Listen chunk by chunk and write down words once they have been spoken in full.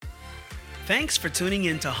Thanks for tuning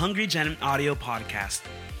in to Hungry Gen Audio Podcast.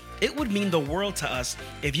 It would mean the world to us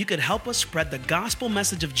if you could help us spread the gospel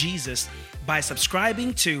message of Jesus by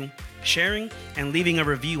subscribing to, sharing, and leaving a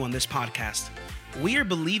review on this podcast. We are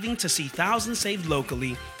believing to see thousands saved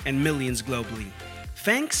locally and millions globally.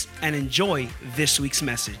 Thanks and enjoy this week's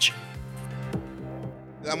message.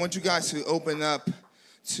 I want you guys to open up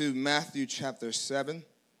to Matthew chapter 7.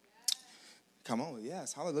 Come on,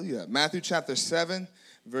 yes, hallelujah. Matthew chapter 7,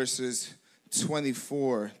 verses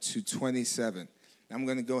 24 to 27. I'm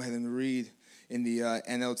going to go ahead and read in the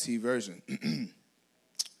NLT version. It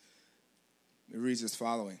reads as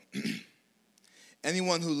following.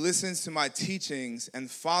 Anyone who listens to my teachings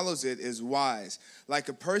and follows it is wise, like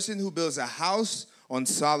a person who builds a house on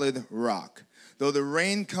solid rock. Though the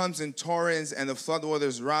rain comes in torrents and the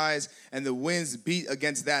floodwaters rise and the winds beat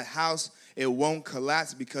against that house, it won't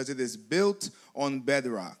collapse because it is built on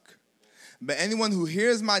bedrock. But anyone who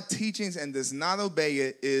hears my teachings and does not obey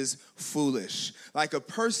it is foolish, like a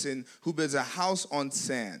person who builds a house on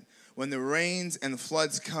sand. When the rains and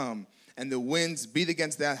floods come and the winds beat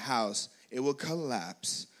against that house, it will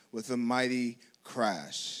collapse with a mighty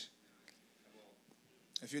crash.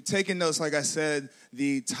 If you're taking notes, like I said,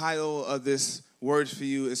 the title of this word for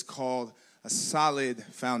you is called A Solid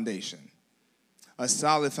Foundation. A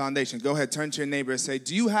solid foundation. Go ahead, turn to your neighbor and say,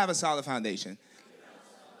 do you have a solid foundation?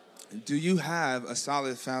 Do you have a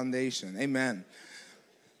solid foundation? Amen.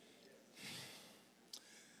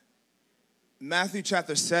 Matthew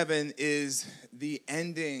chapter 7 is the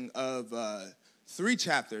ending of 3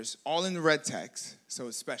 chapters, all in red text, so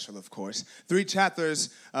it's special, of course. 3 chapters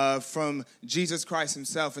from Jesus Christ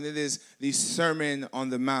himself, and it is the Sermon on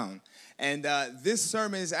the Mount. And this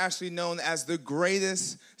sermon is actually known as the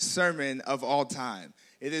greatest sermon of all time.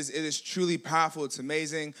 It is truly powerful. It's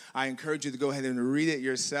amazing. I encourage you to go ahead and read it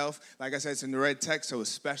yourself. Like I said, it's in the red text, so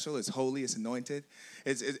it's special, it's holy, it's anointed.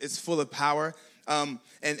 It's full of power.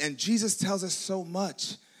 And Jesus tells us so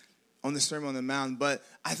much on the Sermon on the Mount, but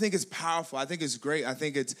I think it's powerful. I think it's great. I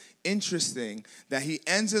think it's interesting that he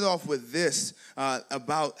ends it off with this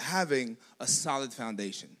about having a solid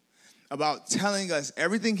foundation, about telling us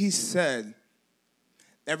everything he said,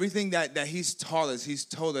 everything that he's taught us. He's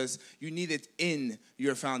told us you need it in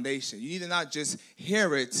your foundation. You need to not just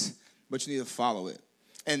hear it, but you need to follow it.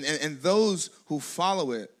 And those who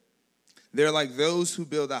follow it, they're like those who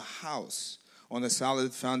build a house on a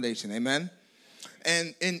solid foundation. Amen?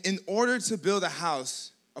 And in order to build a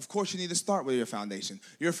house, of course, you need to start with your foundation.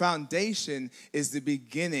 Your foundation is the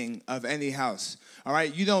beginning of any house. All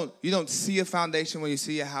right? You don't see a foundation when you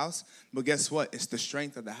see a house, but guess what? It's the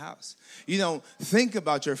strength of the house. You don't think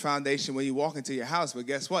about your foundation when you walk into your house, but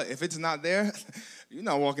guess what? If it's not there, you're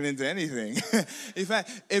not walking into anything. In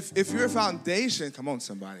fact, if your foundation, come on,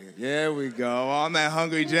 somebody. There we go. Oh, I'm at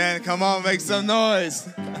Hungry Gen. Come on, make some noise.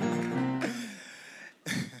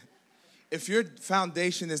 If your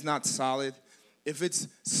foundation is not solid, if it's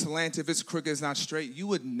slanted, if it's crooked, it's not straight, you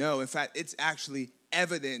would know. In fact, it's actually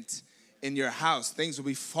evident in your house. Things will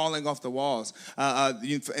be falling off the walls.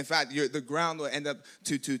 In fact, the ground will end up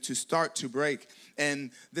to start to break.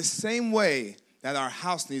 And the same way that our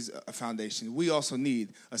house needs a foundation, we also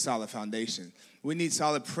need a solid foundation. We need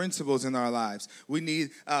solid principles in our lives. We need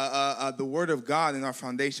the Word of God in our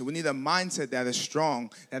foundation. We need a mindset that is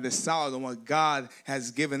strong, that is solid on what God has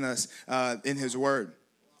given us in His Word.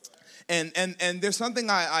 And there's something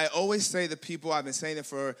I always say to people. I've been saying it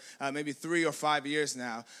for maybe 3 or 5 years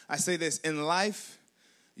now. I say this: in life,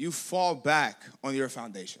 you fall back on your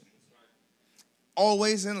foundation.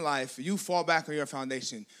 Always in life, you fall back on your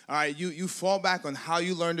foundation. All right, you fall back on how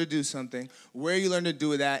you learn to do something, where you learn to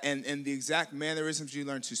do that, and the exact mannerisms you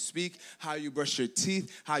learn to speak, how you brush your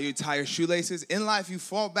teeth, how you tie your shoelaces. In life, you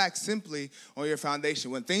fall back simply on your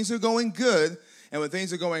foundation. When things are going good and when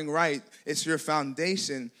things are going right, it's your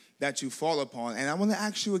foundation that you fall upon. And I want to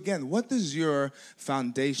ask you again, what does your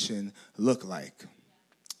foundation look like?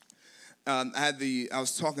 I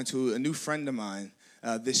was talking to a new friend of mine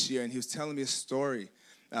this year, and he was telling me a story,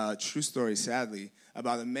 true story, sadly,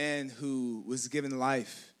 about a man who was given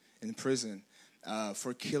life in prison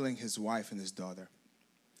for killing his wife and his daughter.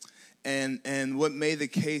 And what made the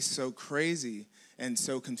case so crazy and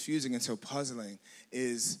so confusing and so puzzling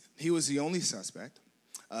is he was the only suspect.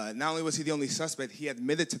 Not only was he the only suspect, he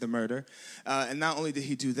admitted to the murder. And not only did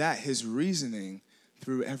he do that, his reasoning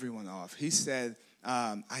threw everyone off. He said,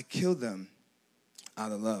 I killed them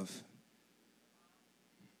out of love.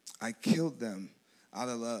 I killed them out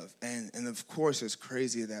of love. And of course, as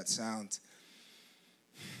crazy as that sounds,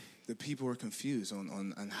 the people were confused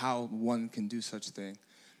on how one can do such a thing.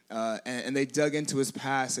 and they dug into his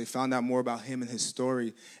past. They found out more about him and his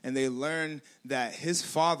story. And they learned that his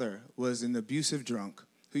father was an abusive drunk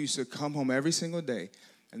who used to come home every single day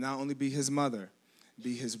and not only be his mother,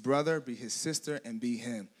 be his brother, be his sister, and be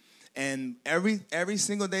him. And every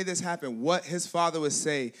single day this happened, what his father would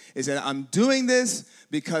say is that I'm doing this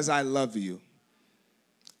because I love you.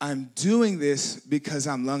 I'm doing this because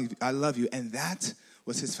I love you. And that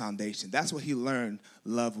was his foundation. That's what he learned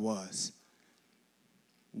love was.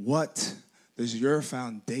 What does your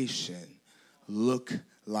foundation look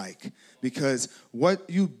like? Because what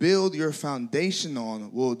you build your foundation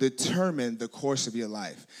on will determine the course of your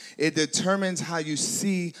life. It determines how you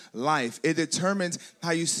see life. It determines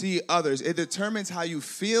how you see others. It determines how you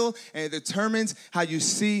feel, and it determines how you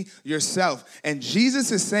see yourself. And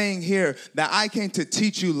Jesus is saying here that I came to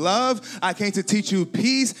teach you love. I came to teach you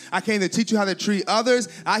peace. I came to teach you how to treat others.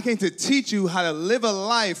 I came to teach you how to live a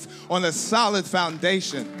life on a solid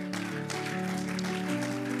foundation.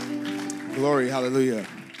 Glory, hallelujah.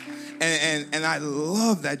 And I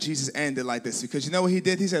love that Jesus ended like this, because you know what he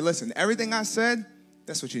did? He said, listen, everything I said,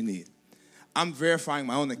 that's what you need. I'm verifying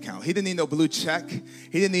my own account. He didn't need no blue check.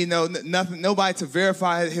 He didn't need nobody to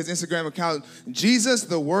verify his Instagram account. Jesus,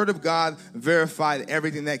 the word of God, verified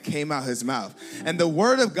everything that came out his mouth. And the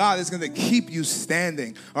word of God is going to keep you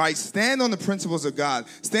standing. All right, stand on the principles of God.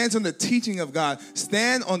 Stand on the teaching of God.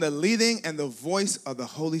 Stand on the leading and the voice of the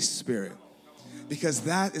Holy Spirit. Because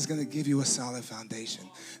that is going to give you a solid foundation.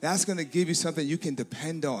 That's going to give you something you can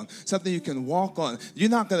depend on, something you can walk on. You're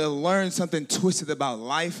not going to learn something twisted about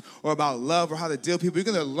life or about love or how to deal with people.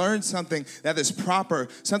 You're going to learn something that is proper,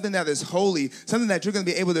 something that is holy, something that you're going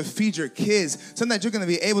to be able to feed your kids, something that you're going to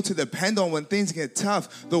be able to depend on when things get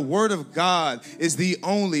tough. The Word of God is the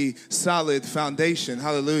only solid foundation.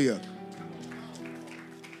 Hallelujah.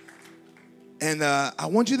 And I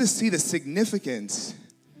want you to see the significance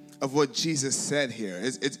of what Jesus said here.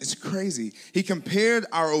 It's crazy. He compared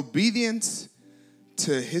our obedience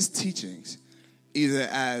to his teachings either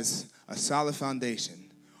as a solid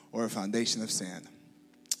foundation or a foundation of sand.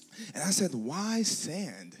 And I said, why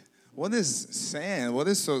sand? What is sand? What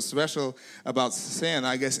is so special about sand?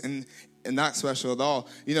 I guess, and not special at all.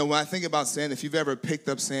 You know, when I think about sand, if you've ever picked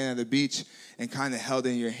up sand at the beach and kind of held it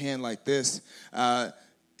in your hand like this,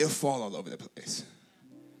 it'll fall all over the place.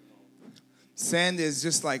 Sand is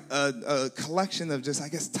just like a collection of just, I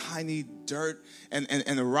guess, tiny dirt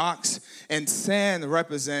and rocks. And sand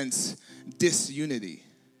represents disunity.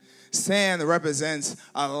 Sand represents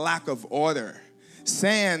a lack of order.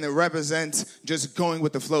 Sand represents just going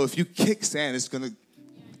with the flow. If you kick sand, it's going to...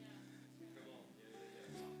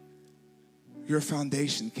 Your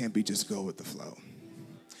foundation can't be just go with the flow.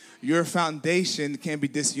 Your foundation can be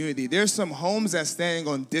disunity. There's some homes that's standing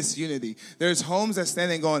on disunity. There's homes that's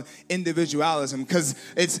standing on individualism because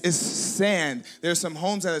it's sand. There's some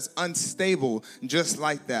homes that is unstable just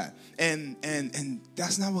like that. And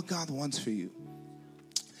that's not what God wants for you.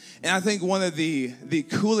 And I think one of the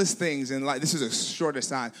coolest things in life, this is a short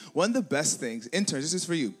aside, one of the best things, interns, this is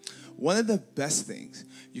for you. One of the best things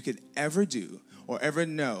you could ever do or ever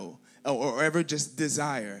know or ever just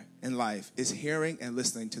desire in life is hearing and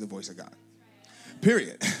listening to the voice of God.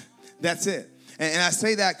 Period. That's it. And I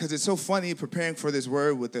say that because it's so funny preparing for this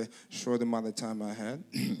word with the short amount of time I had.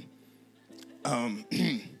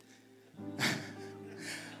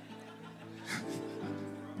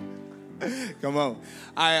 Come on.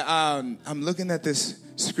 I'm looking at this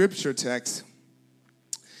scripture text,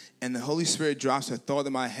 and the Holy Spirit drops a thought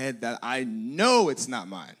in my head that I know it's not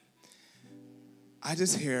mine. I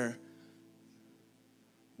just hear,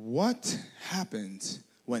 what happens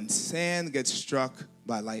when sand gets struck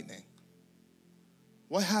by lightning?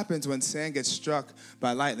 What happens when sand gets struck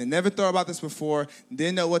by lightning? Never thought about this before,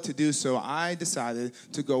 didn't know what to do, so I decided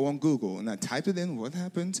to go on Google. And I typed it in, what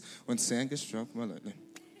happens when sand gets struck by lightning?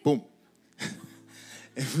 Boom.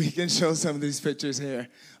 If we can show some of these pictures here.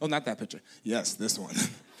 Oh, not that picture. Yes, this one.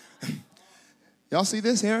 Y'all see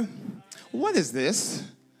this here? What is this?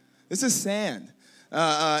 This is sand.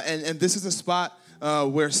 And this is a spot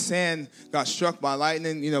where sand got struck by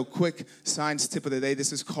lightning. You know, quick science tip of the day.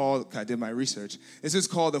 This is called, I did my research. This is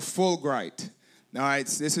called a fulgurite. All right,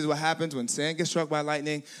 so this is what happens when sand gets struck by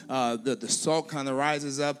lightning. The salt kind of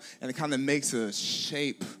rises up, and it kind of makes a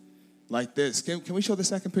shape like this. Can we show the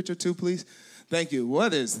second picture too, please? Thank you.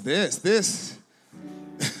 What is this? This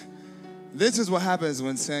is what happens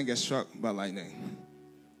when sand gets struck by lightning.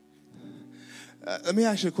 Let me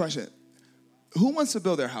ask you a question. Who wants to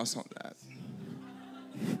build their house on that?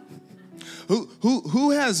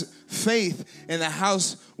 Who has faith in a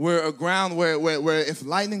house We're a ground where if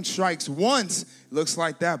lightning strikes once, it looks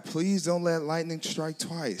like that. Please don't let lightning strike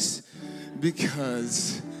twice,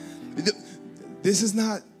 because this is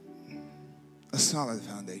not a solid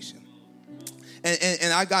foundation.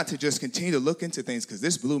 And I got to just continue to look into things because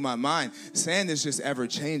this blew my mind. Sand is just ever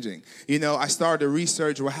changing. You know, I started to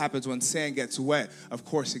research what happens when sand gets wet. Of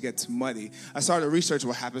course, it gets muddy. I started to research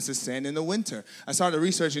what happens to sand in the winter. I started to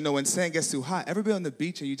research, when sand gets too hot. Ever been on the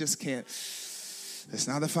beach and you just can't, it's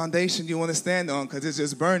not a foundation you want to stand on because it's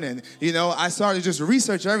just burning. I started to just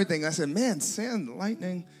research everything. I said, man, sand,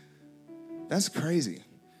 lightning, that's crazy.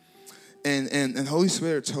 And Holy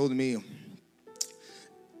Spirit told me,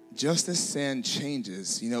 just as sand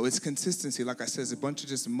changes, its consistency, like I said, is a bunch of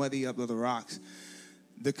just muddy up little rocks.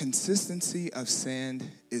 The consistency of sand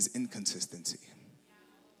is inconsistency.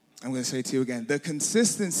 I'm going to say it to you again. The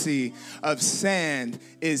consistency of sand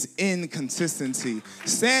is inconsistency.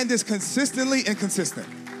 Sand is consistently inconsistent.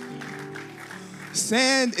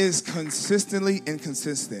 Sand is consistently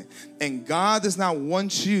inconsistent. And God does not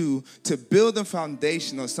want you to build a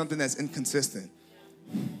foundation on something that's inconsistent.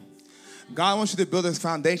 God wants you to build a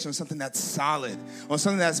foundation on something that's solid, on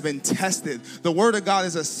something that's been tested. The Word of God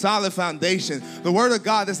is a solid foundation. The Word of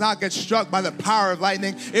God does not get struck by the power of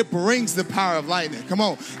lightning. It brings the power of lightning. Come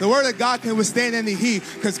on. The Word of God can withstand any heat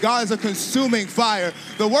because God is a consuming fire.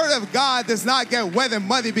 The Word of God does not get wet and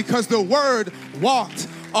muddy because the Word walked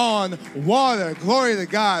on water. Glory to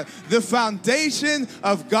God. The foundation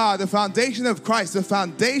of God, the foundation of Christ, the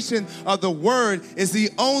foundation of the Word is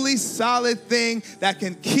the only solid thing that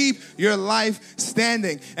can keep your life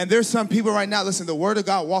standing. And there's some people right now, listen, the Word of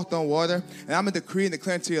God walked on water, and I'm going to decree and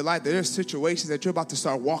declare into your life that there's situations that you're about to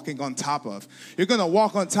start walking on top of. You're going to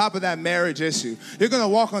walk on top of that marriage issue. You're going to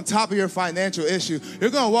walk on top of your financial issue. You're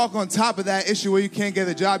going to walk on top of that issue where you can't get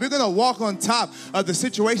a job. You're going to walk on top of the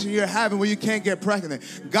situation you're having where you can't get pregnant.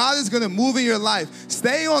 God is going to move in your life.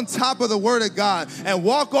 Stay on top of the Word of God and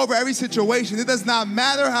walk over every situation. It does not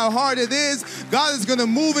matter how hard it is. God is going to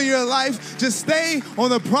move in your life. Just stay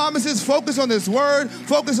on the promises, focus on His Word,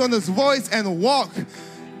 focus on His voice, and walk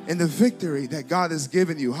in the victory that God has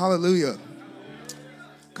given you. Hallelujah.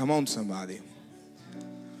 Come on, somebody.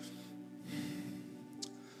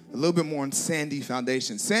 A little bit more on sandy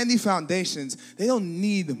foundations. Sandy foundations, they don't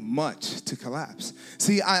need much to collapse.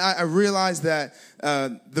 See, I realized that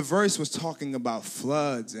the verse was talking about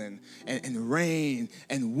floods and rain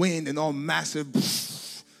and wind and all massive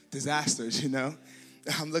disasters,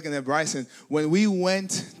 I'm looking at Bryson. When we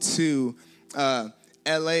went to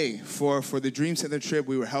LA for the Dream Center trip,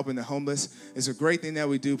 we were helping the homeless. It's a great thing that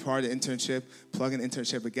we do, part of the internship, plug in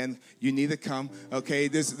internship. Again, you need to come, okay?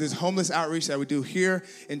 There's homeless outreach that we do here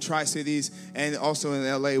in Tri-Cities, and also in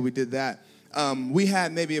LA we did that. We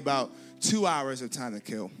had maybe about 2 hours of time to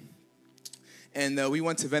kill. And we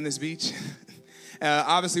went to Venice Beach.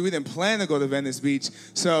 Obviously, we didn't plan to go to Venice Beach,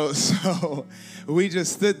 so we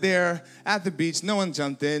just stood there at the beach. No one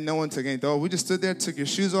jumped in. No one took anything. We just stood there, took your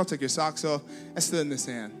shoes off, took your socks off, and stood in the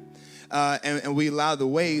sand. And we allowed the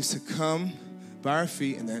waves to come by our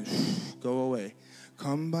feet and then go away.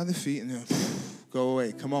 Come by the feet and then go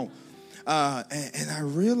away. Come on. And I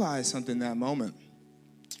realized something in that moment.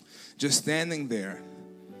 Just standing there,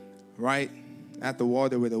 right at the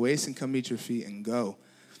water where the waves can come meet your feet and go.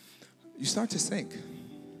 You start to sink.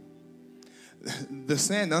 The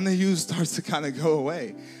sand under you starts to kind of go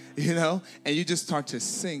away, and you just start to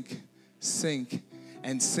sink,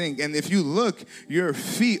 and sink. And if you look, your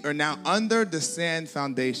feet are now under the sand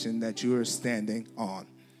foundation that you are standing on.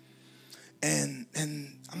 And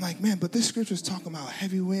I'm like, man, but this scripture is talking about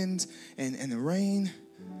heavy winds and the rain.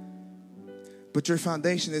 But your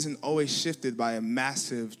foundation isn't always shifted by a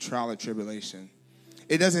massive trial or tribulation.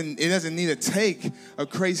 It doesn't need to take a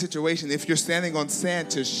crazy situation if you're standing on sand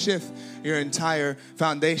to shift your entire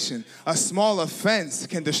foundation. A small offense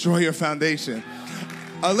can destroy your foundation.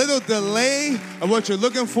 A little delay of what you're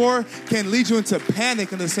looking for can lead you into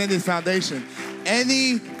panic in the sanded foundation.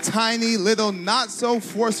 Any tiny little, not so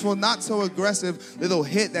forceful, not so aggressive little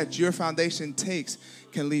hit that your foundation takes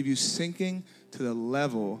can leave you sinking to the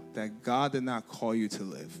level that God did not call you to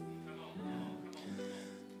live.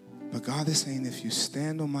 But God is saying, if you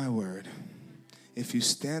stand on my word, if you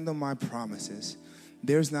stand on my promises,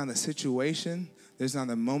 there's not a situation, there's not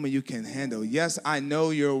a moment you can handle. Yes, I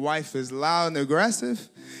know your wife is loud and aggressive.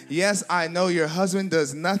 Yes, I know your husband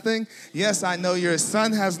does nothing. Yes, I know your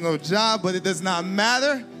son has no job, but it does not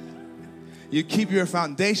matter. You keep your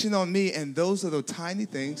foundation on me, and those little tiny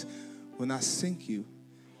things will not sink you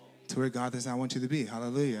to where God does not want you to be.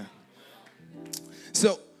 Hallelujah.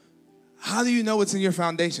 So, How do you know what's in your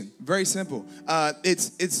foundation? Very simple.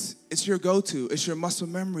 It's your go-to. It's your muscle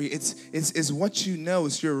memory. It's what you know.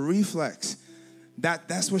 It's your reflex.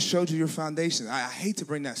 That's what showed you your foundation. I hate to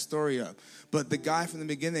bring that story up, but the guy from the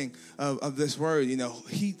beginning of this word, you know,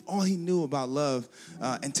 all he knew about love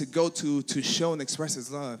and to go to show and express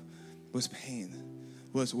his love was pain,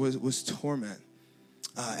 was torment,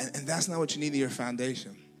 and that's not what you need in your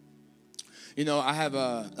foundation. You know, I have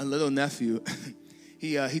a little nephew.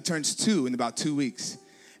 He turns 2 in about 2 weeks,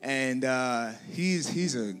 and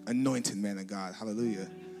he's an anointed man of God. Hallelujah.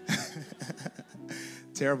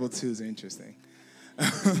 Terrible 2s are interesting.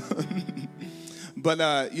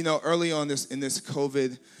 But you know, early on in this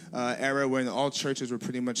COVID era, when all churches were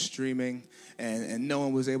pretty much streaming, and no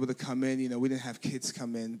one was able to come in. You know, we didn't have kids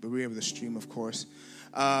come in, but we were able to stream, of course.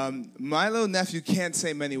 My little nephew can't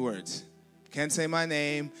say many words. Can't say my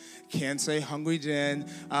name, can't say Hungry Jen,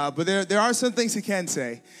 but there are some things he can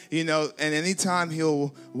say, you know, and anytime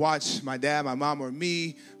he'll watch my dad, my mom, or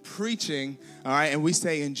me preaching, all right, and we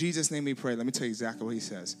say, in Jesus' name we pray, let me tell you exactly what he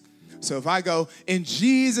says. So if I go, in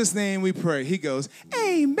Jesus' name we pray, he goes,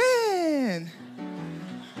 amen.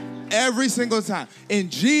 Every single time. In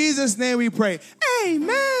Jesus' name we pray,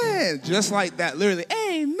 amen. Just like that, literally,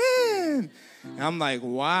 amen. And I'm like,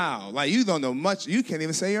 wow, like you don't know much, you can't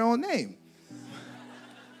even say your own name.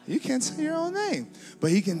 You can't say your own name, but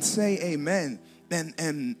he can say amen.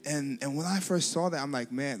 And when I first saw that, I'm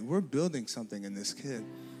like, man, we're building something in this kid.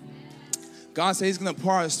 God said he's going to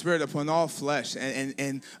pour out his spirit upon all flesh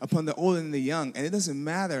and upon the old and the young. And it doesn't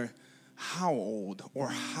matter how old or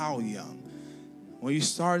how young. When you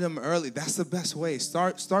start them early, that's the best way.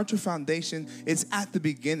 Start your foundation. It's at the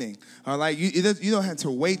beginning. All right, you don't have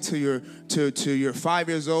to wait till you're 5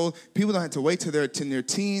 years old. People don't have to wait till they're in their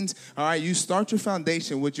teens. All right, you start your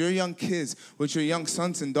foundation with your young kids, with your young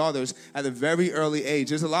sons and daughters at a very early age.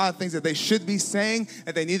 There's a lot of things that they should be saying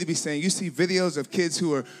that they need to be saying. You see videos of kids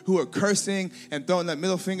who are cursing and throwing up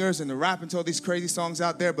middle fingers and they're rapping to all these crazy songs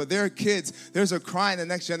out there. But there are kids. There's a cry in the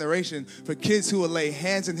next generation for kids who will lay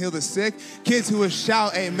hands and heal the sick. Kids who will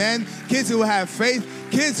shout amen, kids who will have faith,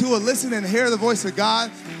 kids who will listen and hear the voice of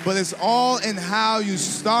God, but it's all in how you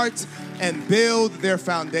start and build their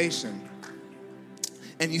foundation.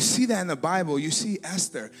 And you see that in the Bible. You see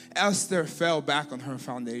Esther. Esther fell back on her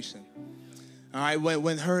foundation. All right,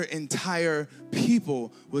 when her entire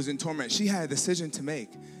people was in torment, she had a decision to make,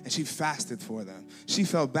 and she fasted for them. She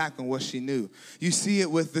fell back on what she knew. You see it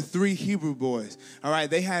with the 3 Hebrew boys. All right,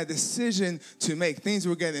 they had a decision to make. Things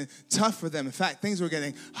were getting tough for them. In fact, things were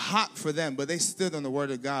getting hot for them, but they stood on the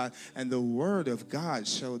word of God, and the word of God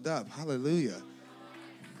showed up. Hallelujah.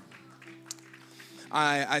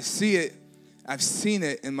 I see it. I've seen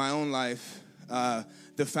it in my own life.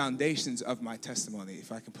 The foundations of my testimony,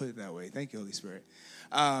 if I can put it that way. Thank you, Holy Spirit.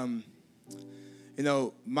 You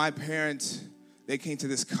know, my parents, they came to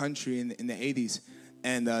this country in the 80s,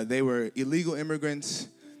 and they were illegal immigrants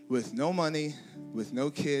with no money, with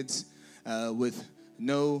no kids, with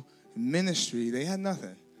no ministry. They had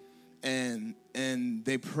nothing. And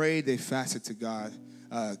they prayed, they fasted to God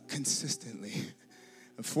consistently.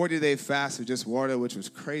 A 40-day fast of just water, which was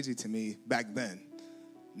crazy to me back then.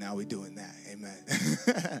 Now we're doing that,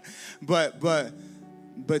 amen.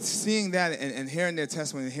 But seeing that and hearing their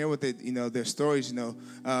testimony and hearing what they, you know, their stories, you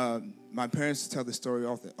know, my parents tell the story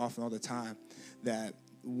often all the time that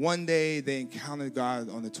one day they encountered God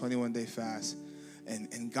on the 21-day fast,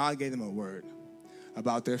 and God gave them a word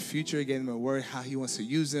about their future. He gave them a word how he wants to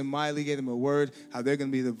use them. Miley gave them a word how they're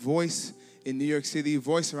going to be the voice in New York City,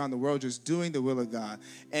 voice around the world, just doing the will of God.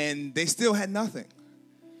 And they still had nothing.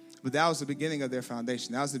 But that was the beginning of their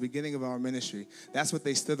foundation. That was the beginning of our ministry. That's what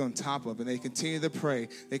they stood on top of. And they continue to pray.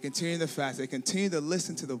 They continue to fast. They continue to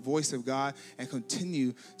listen to the voice of God and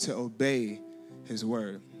continue to obey his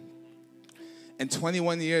word. And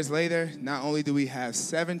 21 years later, not only do we have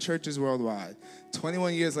 7 churches worldwide,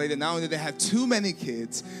 21 years later, not only do they have too many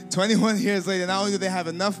kids, 21 years later, not only do they have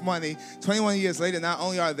enough money, 21 years later, not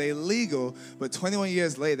only are they legal, but 21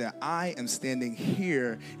 years later, I am standing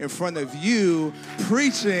here in front of you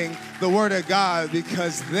preaching the word of God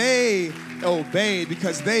because they obeyed,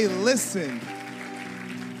 because they listened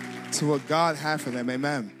to what God had for them.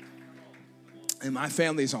 Amen. And my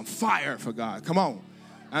family is on fire for God. Come on.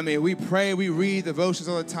 I mean, we pray, we read devotions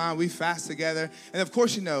all the time, we fast together. And of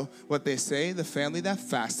course, you know what they say, the family that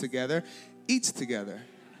fasts together eats together.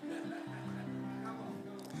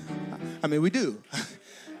 I mean, we do.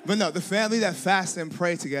 But no, the family that fasts and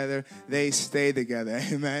pray together, they stay together.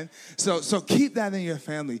 Amen. So keep that in your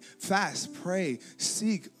family. Fast, pray,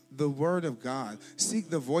 seek the word of God. Seek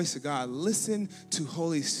the voice of God. Listen to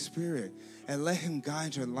Holy Spirit. and let him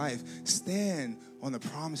guide your life. Stand on the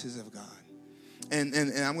promises of God. And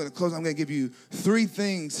I'm going to close. I'm going to give you 3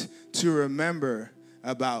 things to remember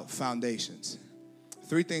about foundations.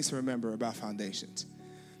 3 things to remember about foundations.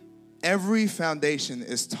 Every foundation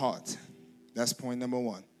is taught. That's point number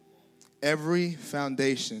 1. Every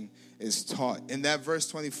foundation is taught. In that verse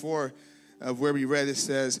 24 of where we read, it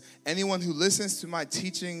says, anyone who listens to my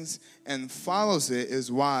teachings and follows it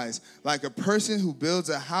is wise, like a person who builds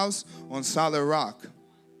a house on solid rock.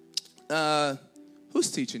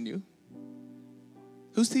 Who's teaching you?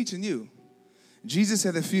 Who's teaching you? Jesus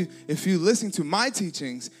said, if you listen to my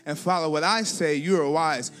teachings and follow what I say, you are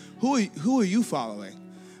wise. Who are you following?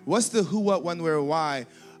 What's the who, what, when, where, why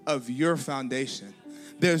of your foundation?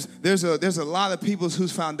 There's a lot of people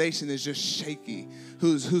whose foundation is just shaky,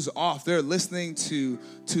 who's off. They're listening to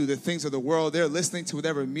the things of the world. They're listening to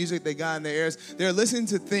whatever music they got in their ears. They're listening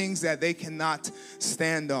to things that they cannot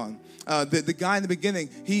stand on. The guy in the beginning,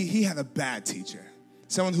 he had a bad teacher.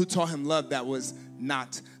 Someone who taught him love that was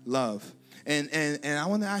not love. And I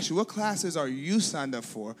want to ask you, what classes are you signed up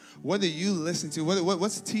for? What are you listening to?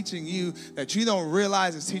 What's teaching you that you don't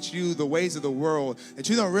realize is teaching you the ways of the world, that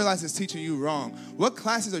you don't realize is teaching you wrong? What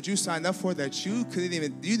classes are you signed up for that you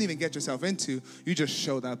didn't even get yourself into, you just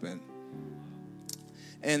showed up in?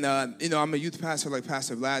 And, I'm a youth pastor, like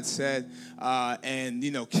Pastor Vlad said,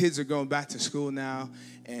 and, kids are going back to school now.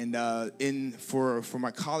 And for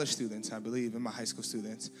my college students, I believe, and my high school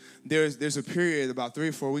students, there's a period about 3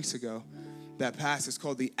 or 4 weeks ago that passed. It's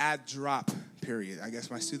called the add drop period. I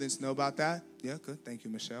guess my students know about that. Yeah, good. Thank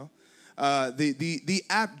you, Michelle. The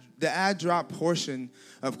add drop portion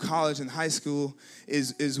of college and high school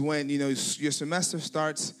is when your semester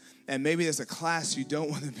starts. And maybe there's a class you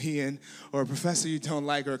don't want to be in, or a professor you don't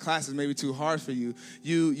like, or a class is maybe too hard for you.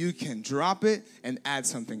 You can drop it and add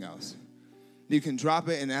something else. You can drop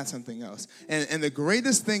it and add something else. And the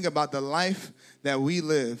greatest thing about the life that we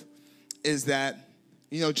live is that,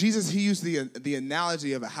 Jesus, he used the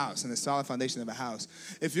analogy of a house and the solid foundation of a house.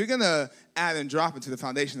 If you're going to add and drop into the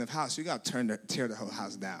foundation of a house, you got to tear the whole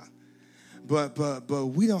house down. But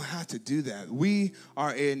we don't have to do that. We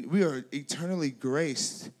are eternally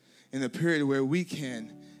graced in a period where we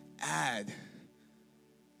can add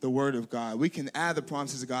the word of God. We can add the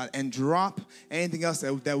promises of God and drop anything else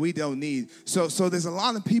that we don't need. So there's a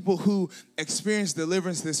lot of people who experienced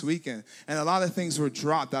deliverance this weekend, and a lot of things were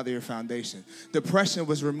dropped out of your foundation. Depression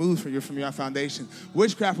was removed from your foundation.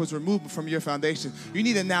 Witchcraft was removed from your foundation. You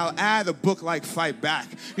need to now add a book like Fight Back.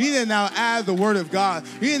 You need to now add the word of God.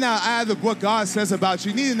 You need to now add what God says about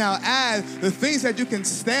you. You need to now add the things that you can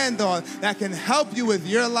stand on that can help you with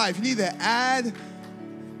your life. You need to add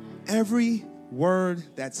every word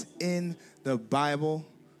that's in the Bible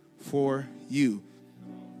for you.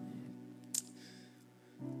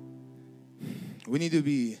 We need to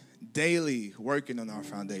be daily working on our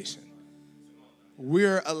foundation.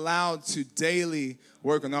 We're allowed to daily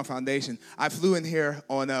work on our foundation. I flew in here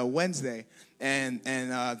on Wednesday, and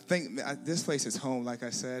think this place is home, like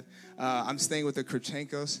I said. I'm staying with the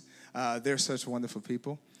Kurchenkos. They're such wonderful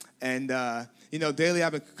people. And, daily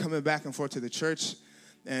I've been coming back and forth to the church.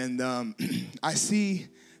 And I see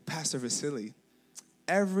Pastor Vasily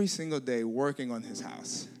every single day working on his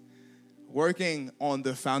house, working on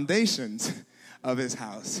the foundations of his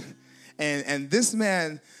house. And this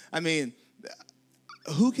man,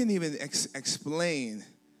 who can even explain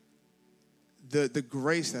the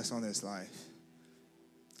grace that's on his life?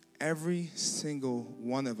 Every single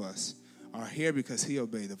one of us are here because he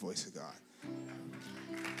obeyed the voice of God.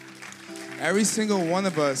 Every single one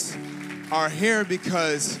of us are here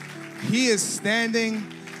because he is standing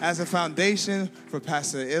as a foundation for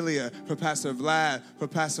Pastor Ilya, for Pastor Vlad, for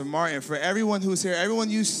Pastor Martin, for everyone who's here, everyone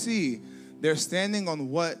you see. They're standing on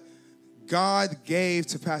what God gave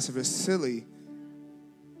to Pastor Vasily,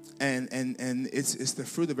 and it's the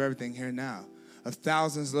fruit of everything here now, of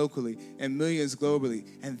thousands locally and millions globally.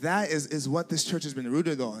 And that is what this church has been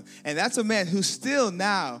rooted on. And that's a man who's still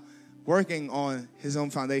now working on his own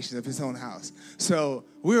foundation of his own house. So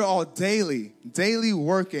we're all daily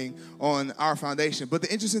working on our foundation. But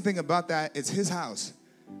the interesting thing about that is his house,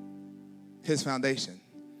 his foundation.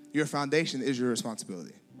 Your foundation is your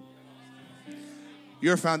responsibility.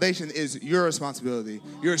 Your foundation is your responsibility.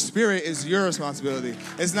 Your spirit is your responsibility.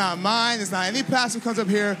 It's not mine. It's not any pastor who comes up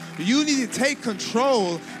here. You need to take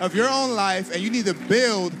control of your own life, and you need to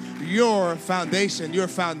build your foundation. Your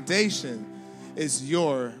foundation is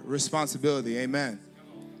your responsibility. Amen.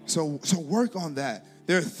 So work on that.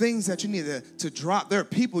 There are things that you need to drop. There are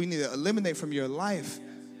people you need to eliminate from your life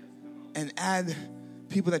and add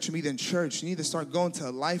people that you meet in church. You need to start going to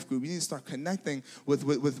a life group. You need to start connecting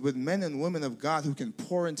with men and women of God who can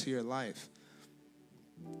pour into your life.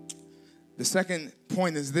 The second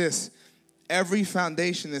point is this: every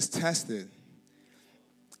foundation is tested.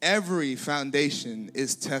 Every foundation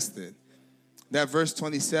is tested. That verse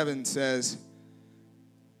 27 says,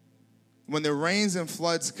 when the rains and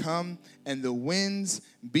floods come and the winds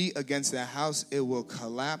beat against that house, it will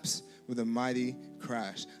collapse with a mighty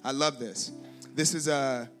crash. I love this. This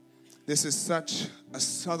is such a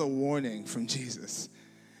subtle warning from Jesus.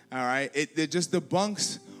 All right? It just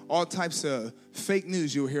debunks all types of fake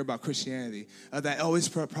news you will hear about Christianity. That, it's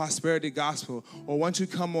prosperity gospel. Or once you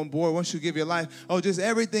come on board, once you give your life, just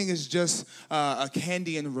everything is just a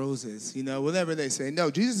candy and roses. Whatever they say.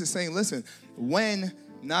 No, Jesus is saying, listen, when,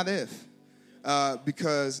 not if.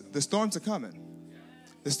 Because the storms are coming.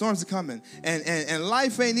 The storms are coming. And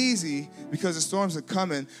life ain't easy because the storms are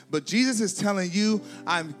coming. But Jesus is telling you,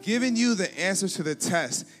 I'm giving you the answers to the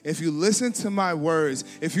test. If you listen to my words,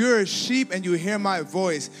 if you're a sheep and you hear my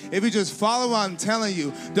voice, if you just follow what I'm telling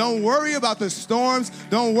you, don't worry about the storms.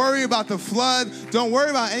 Don't worry about the flood. Don't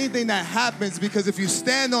worry about anything that happens, because if you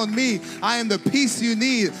stand on me, I am the peace you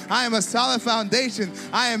need. I am a solid foundation.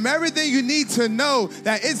 I am everything you need to know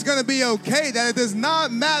that it's going to be okay, that it does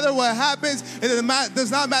not matter what happens. It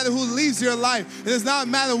does not matter who leaves your life. It does not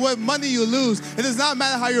matter what money you lose. It does not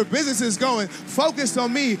matter how your business is going. Focus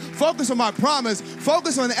on me. Focus on my promise.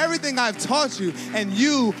 Focus on everything I've taught you, and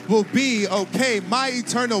you will be okay. My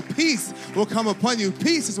eternal peace will come upon you.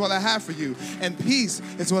 Peace is what I have for you, and peace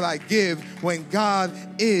is what I give when God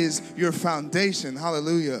is your foundation.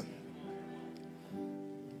 Hallelujah.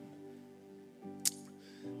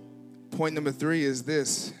 Point number 3 is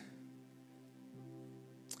this: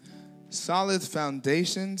 solid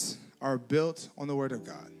foundations are built on the Word of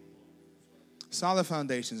God. Solid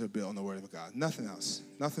foundations are built on the Word of God. Nothing else.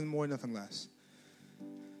 Nothing more, nothing less.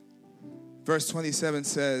 Verse 27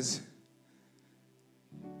 says,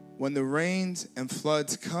 when the rains and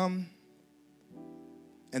floods come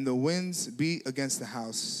and the winds beat against the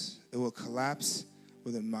house, it will collapse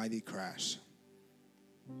with a mighty crash.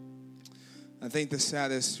 I think the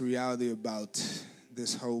saddest reality about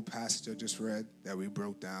this whole passage I just read that we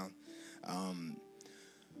broke down,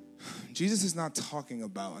 Jesus is not talking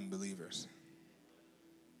about unbelievers.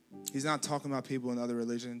 He's not talking about people in other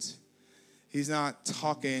religions. He's not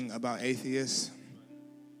talking about atheists.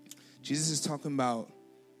 Jesus is talking about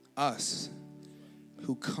us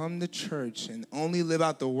who come to church and only live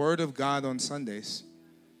out the Word of God on Sundays.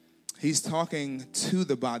 He's talking to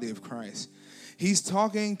the body of Christ. He's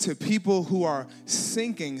talking to people who are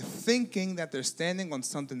sinking, thinking that they're standing on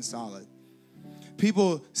something solid.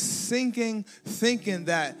 People sinking, thinking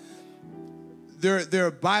that their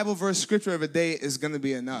Bible verse scripture of a day is going to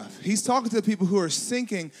be enough. He's talking to the people who are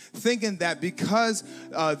sinking, thinking that because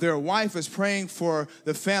their wife is praying for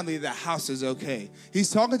the family, the house is okay. He's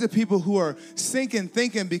talking to people who are sinking,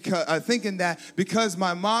 thinking that because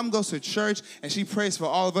my mom goes to church and she prays for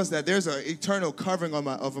all of us, that there's an eternal covering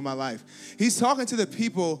over my life. He's talking to the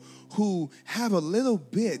people who have a little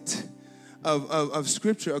bit of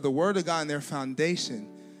scripture, of the Word of God in their foundation,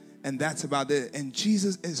 and that's about it. And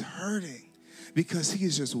Jesus is hurting because he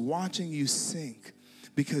is just watching you sink,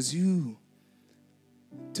 because you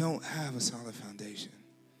don't have a solid foundation,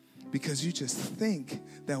 because you just think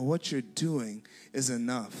that what you're doing is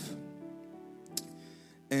enough.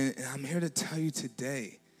 And I'm here to tell you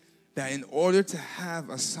today that in order to have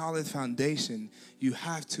a solid foundation, you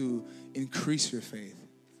have to increase your faith.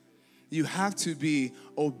 You have to be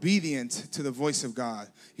obedient to the voice of God.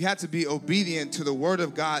 You have to be obedient to the Word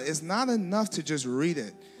of God. It's not enough to just read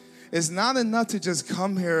it. It's not enough to just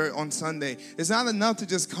come here on Sunday. It's not enough to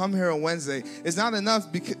just come here on Wednesday. It's not enough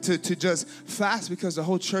to just fast because the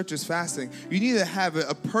whole church is fasting. You need to have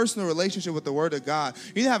a personal relationship with the Word of God.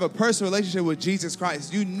 You need to have a personal relationship with Jesus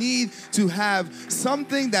Christ. You need to have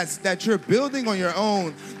something that you're building on your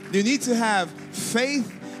own. You need to have faith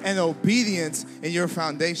and obedience in your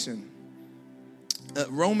foundation.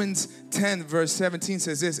 Romans 10 verse 17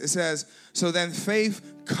 says this. It says, so then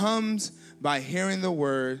faith comes by hearing the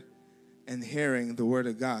word, and hearing the Word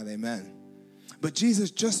of God. Amen. But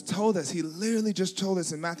Jesus just told us, he literally just told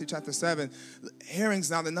us in Matthew chapter 7, hearing's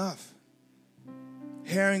not enough.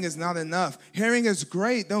 Hearing is not enough. Hearing is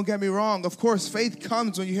great, don't get me wrong. Of course, faith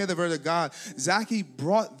comes when you hear the Word of God. Zaki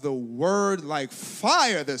brought the Word like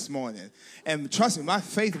fire this morning. And trust me, my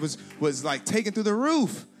faith was like taken through the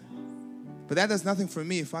roof. But that does nothing for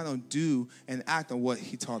me if I don't do and act on what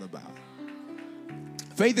he taught about.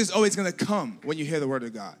 Faith is always going to come when you hear the Word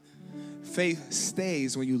of God. Faith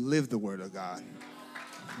stays when you live the Word of God.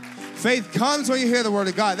 Faith comes when you hear the word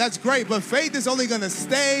of God. That's great, but faith is only going to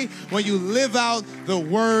stay when you live out the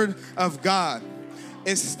word of God.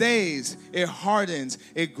 It stays, it hardens,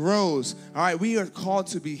 it grows. All right, we are called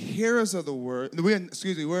to be hearers of the word.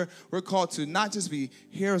 We're called to not just be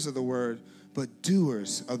hearers of the word, but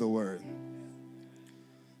doers of the word.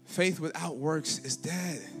 Faith without works is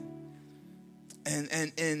dead.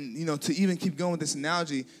 And you know, to even keep going with this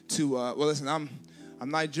analogy to well, listen, I'm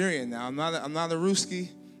Nigerian now. I'm not a Ruski.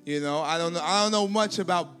 You know, I don't know much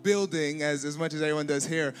about building as much as everyone does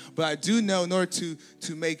here, but I do know in order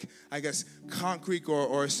to make, I guess, concrete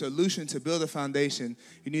or a solution to build a foundation,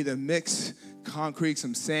 you need to mix concrete,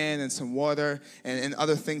 some sand and some water and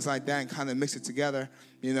other things like that, and kind of mix it together,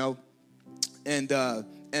 you know. And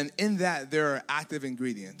in that there are active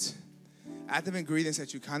ingredients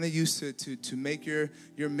that you kind of use to make your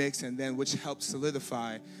mix, and then which helps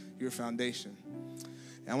solidify your foundation.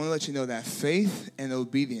 I want to let you know that faith and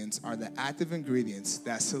obedience are the active ingredients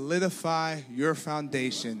that solidify your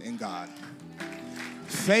foundation in God.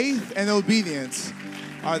 Faith and obedience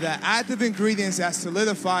are the active ingredients that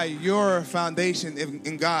solidify your foundation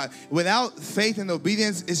in God. Without faith and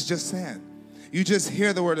obedience, it's just sand. You just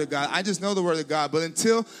hear the word of God. I just know the word of God. But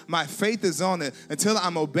until my faith is on it, until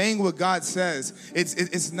I'm obeying what God says,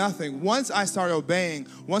 it's nothing. Once I start obeying,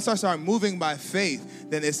 once I start moving by faith,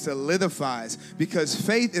 then it solidifies. Because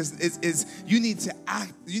faith is you need to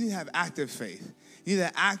have active faith. You need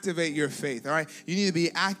to activate your faith, all right? You need to be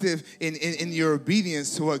active in your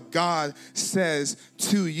obedience to what God says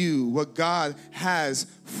to you, what God has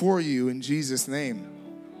for you in Jesus' name.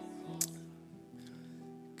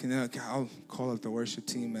 I'll call up the worship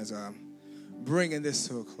team as I'm bringing this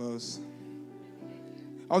to a close.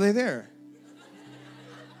 Oh, they're there.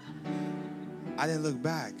 I didn't look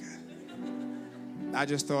back. I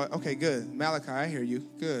just thought, okay, good. Malachi, I hear you.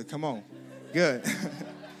 Good, come on. Good.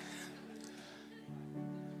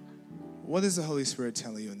 What is the Holy Spirit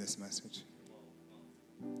telling you in this message?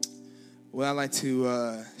 What I like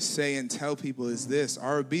to say and tell people is this: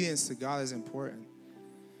 our obedience to God is important.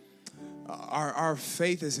 Our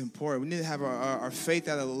faith is important. We need to have our faith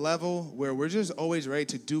at a level where we're just always ready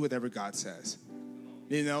to do whatever God says.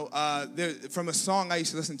 You know, from a song I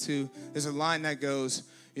used to listen to, there's a line that goes,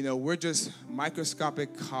 you know, we're just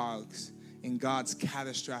microscopic cogs in God's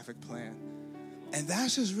catastrophic plan. And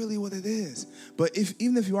that's just really what it is. But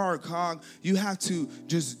even if you are a cog, you have to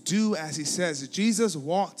just do as he says. Jesus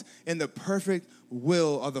walked in the perfect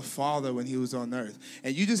will of the Father when he was on earth.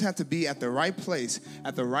 And you just have to be at the right place,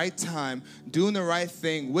 at the right time, doing the right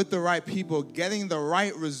thing with the right people, getting the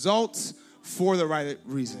right results for the right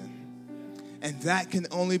reason. And that can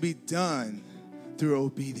only be done through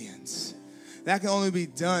obedience. That can only be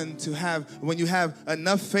done when you have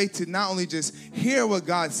enough faith to not only just hear what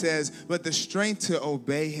God says, but the strength to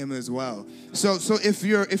obey him as well. So if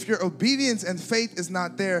your obedience and faith is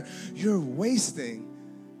not there, you're wasting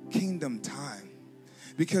kingdom time.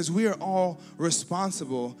 Because we are all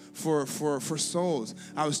responsible for souls.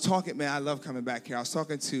 I was talking, man, I love coming back here. I was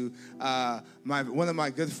talking to one of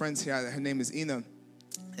my good friends here. Her name is Ina.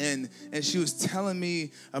 And she was telling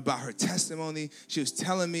me about her testimony. She was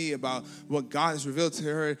telling me about what God has revealed to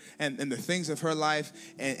her and the things of her life.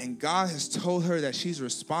 And God has told her that she's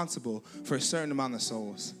responsible for a certain amount of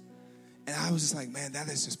souls. And I was just like, man, that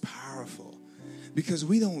is just powerful. Because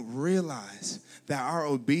we don't realize that our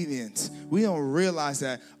obedience, we don't realize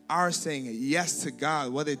that our saying yes to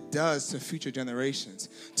God, what it does to future generations.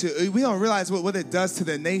 We don't realize what it does to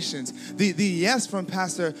the nations. The yes from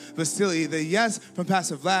Pastor Vasily, the yes from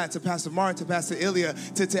Pastor Vlad, to Pastor Martin, to Pastor Ilya,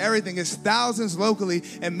 to everything is thousands locally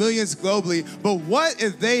and millions globally. But what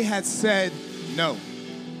if they had said no?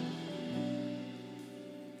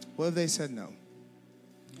 What if they said no?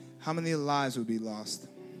 How many lives would be lost?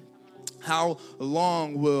 How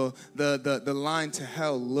long will the line to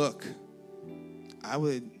hell look? I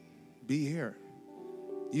would be here.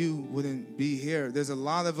 You wouldn't be here. There's a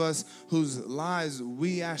lot of us whose lives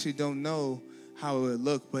we actually don't know how it would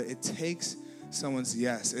look, but it takes someone's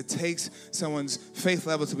yes. It takes someone's faith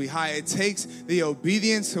level to be high. It takes the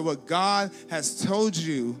obedience to what God has told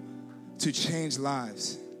you to change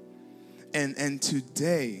lives. And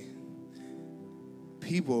today,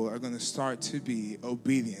 people are going to start to be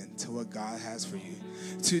obedient to what God has for you.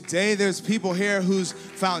 Today, there's people here whose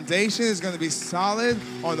foundation is going to be solid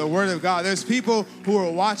on the Word of God. There's people who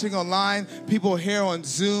are watching online, people here on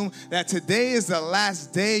Zoom, that today is the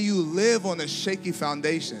last day you live on a shaky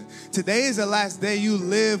foundation. Today is the last day you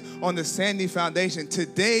live on the sandy foundation.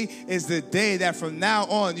 Today is the day that from now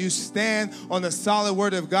on you stand on the solid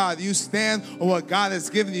Word of God. You stand on what God has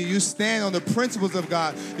given you. You stand on the principles of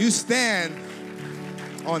God. You stand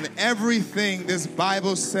on everything this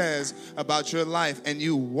Bible says about your life, and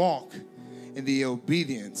you walk in the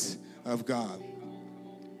obedience of God.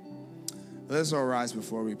 Let's all rise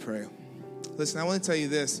before we pray. Listen, I want to tell you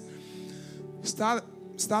this.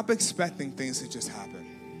 Stop expecting things to just happen.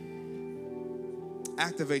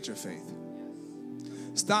 Activate your faith.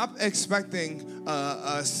 Stop expecting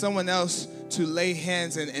someone else to lay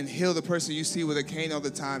hands and heal the person you see with a cane all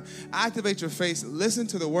the time. Activate your faith. Listen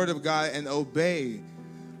to the word of God and obey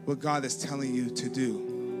what God is telling you to do.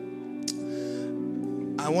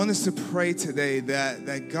 I want us to pray today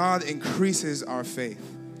that God increases our faith.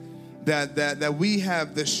 That we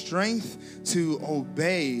have the strength to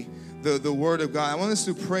obey the word of God. I want us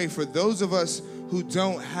to pray for those of us who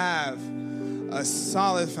don't have a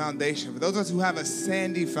solid foundation, for those of us who have a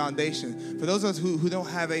sandy foundation, for those of us who don't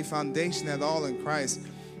have a foundation at all in Christ.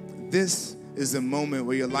 This is the moment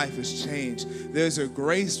where your life is changed. There's a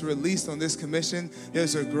grace released on this commission.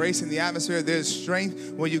 There's a grace in the atmosphere. There's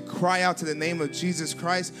strength when you cry out to the name of Jesus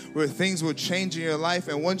Christ, where things will change in your life.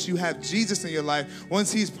 And once you have Jesus in your life,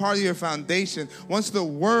 once he's part of your foundation, once the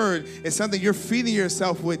word is something you're feeding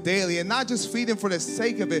yourself with daily, and not just feeding for the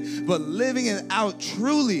sake of it, but living it out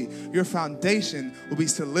truly, your foundation will be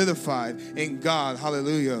solidified in God.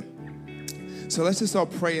 Hallelujah. So let's just all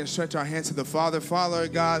pray and stretch our hands to the Father. Father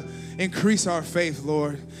God, increase our faith,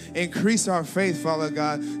 Lord. Increase our faith, Father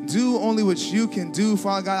God. Do only what you can do,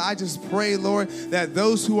 Father God. I just pray, Lord, that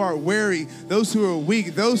those who are weary, those who are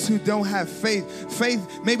weak, those who don't have faith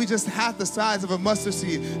maybe just half the size of a mustard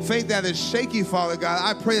seed, faith that is shaky, Father God,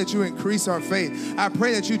 I pray that you increase our faith. I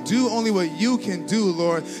pray that you do only what you can do,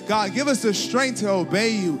 Lord. God, give us the strength to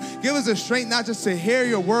obey you. Give us the strength not just to hear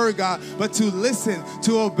your word, God, but to listen,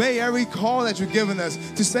 to obey every call that you've given us,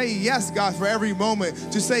 to say yes, God, for every moment,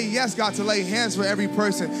 to say yes, God, to lay hands for every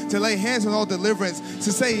person, to lay hands on all deliverance,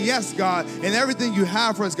 to say yes, God, in everything you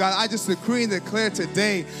have for us, God. I just decree and declare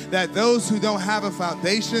today that those who don't have a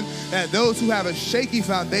foundation, that those who have a shaky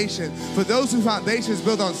foundation, for those whose foundation is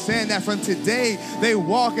built on sand, that from today they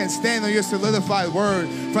walk and stand on your solidified word.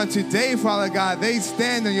 From today, Father God, they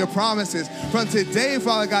stand on your promises. From today,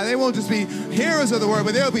 Father God, they won't just be hearers of the word,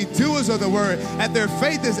 but they'll be doers of the word, that their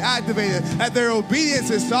faith is activated, that their obedience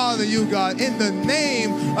is solid in you, God, in the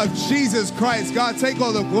name of Jesus Christ. God, take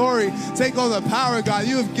all the glory, take all the power, God.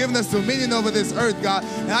 You have given us dominion over this earth, God,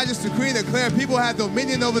 and I just decree and declare people have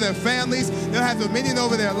dominion over their families, they'll have dominion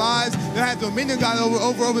over their lives, they'll have dominion, God,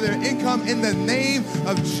 over their income. In the name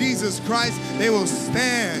of Jesus Christ, they will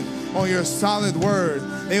stand on your solid word.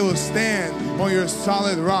 They will stand on your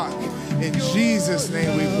solid rock. In Jesus'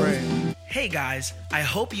 name we pray. Hey guys, I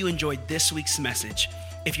hope you enjoyed this week's message.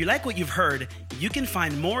 If you like what you've heard, you can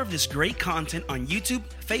find more of this great content on YouTube,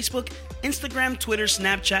 Facebook, Instagram, Twitter,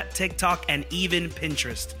 Snapchat, TikTok, and even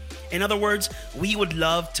Pinterest. In other words, we would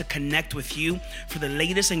love to connect with you for the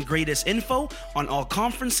latest and greatest info on all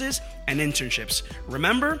conferences and internships.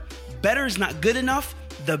 Remember, better is not good enough.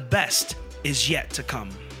 The best is yet to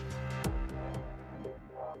come.